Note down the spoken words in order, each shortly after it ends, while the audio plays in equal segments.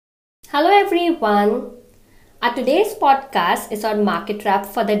Hello everyone. Our today's podcast is on market wrap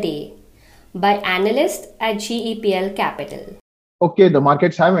for the day by analyst at GEPL Capital. Okay, the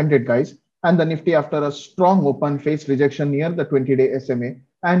markets have ended, guys, and the Nifty, after a strong open, faced rejection near the 20-day SMA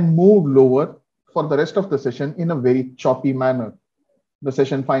and moved lower for the rest of the session in a very choppy manner. The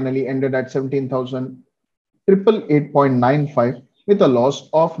session finally ended at 17,888.95 with a loss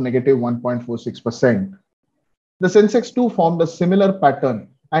of negative 1.46%. The Sensex too formed a similar pattern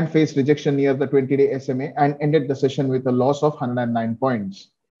and faced rejection near the 20-day SMA and ended the session with a loss of 109 points.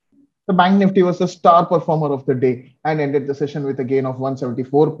 The Bank Nifty was the star performer of the day and ended the session with a gain of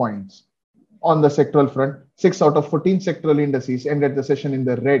 174 points. On the sectoral front, 6 out of 14 sectoral indices ended the session in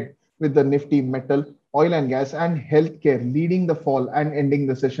the red, with the Nifty metal, oil and gas, and healthcare leading the fall and ending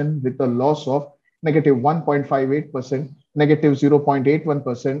the session with a loss of negative 1.58%, negative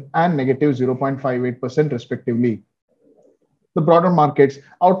 0.81%, and negative 0.58% respectively. The broader markets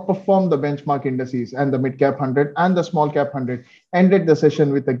outperformed the benchmark indices, and the mid cap 100 and the small cap 100 ended the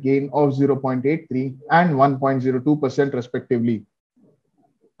session with a gain of 0.83 and 1.02% respectively.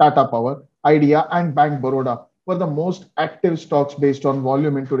 Tata Power, Idea, and Bank Baroda were the most active stocks based on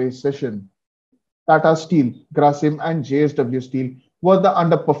volume in today's session. Tata Steel, Grasim, and JSW Steel were the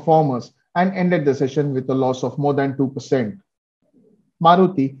underperformers and ended the session with a loss of more than 2%.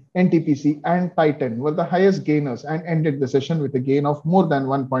 Maruti, NTPC, and Titan were the highest gainers and ended the session with a gain of more than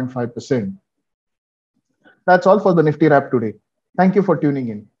 1.5%. That's all for the Nifty Wrap today. Thank you for tuning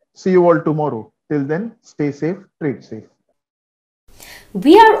in. See you all tomorrow. Till then, stay safe, trade safe.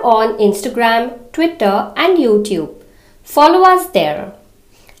 We are on Instagram, Twitter, and YouTube. Follow us there.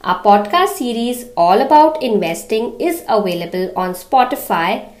 Our podcast series all about investing is available on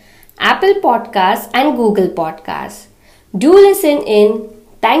Spotify, Apple Podcasts, and Google Podcasts. Do listen in.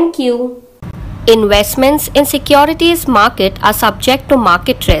 Thank you. Investments in securities market are subject to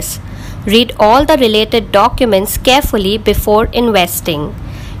market risk. Read all the related documents carefully before investing.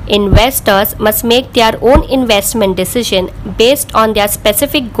 Investors must make their own investment decision based on their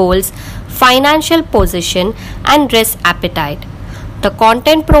specific goals, financial position, and risk appetite. The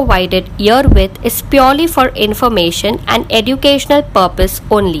content provided herewith is purely for information and educational purpose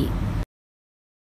only.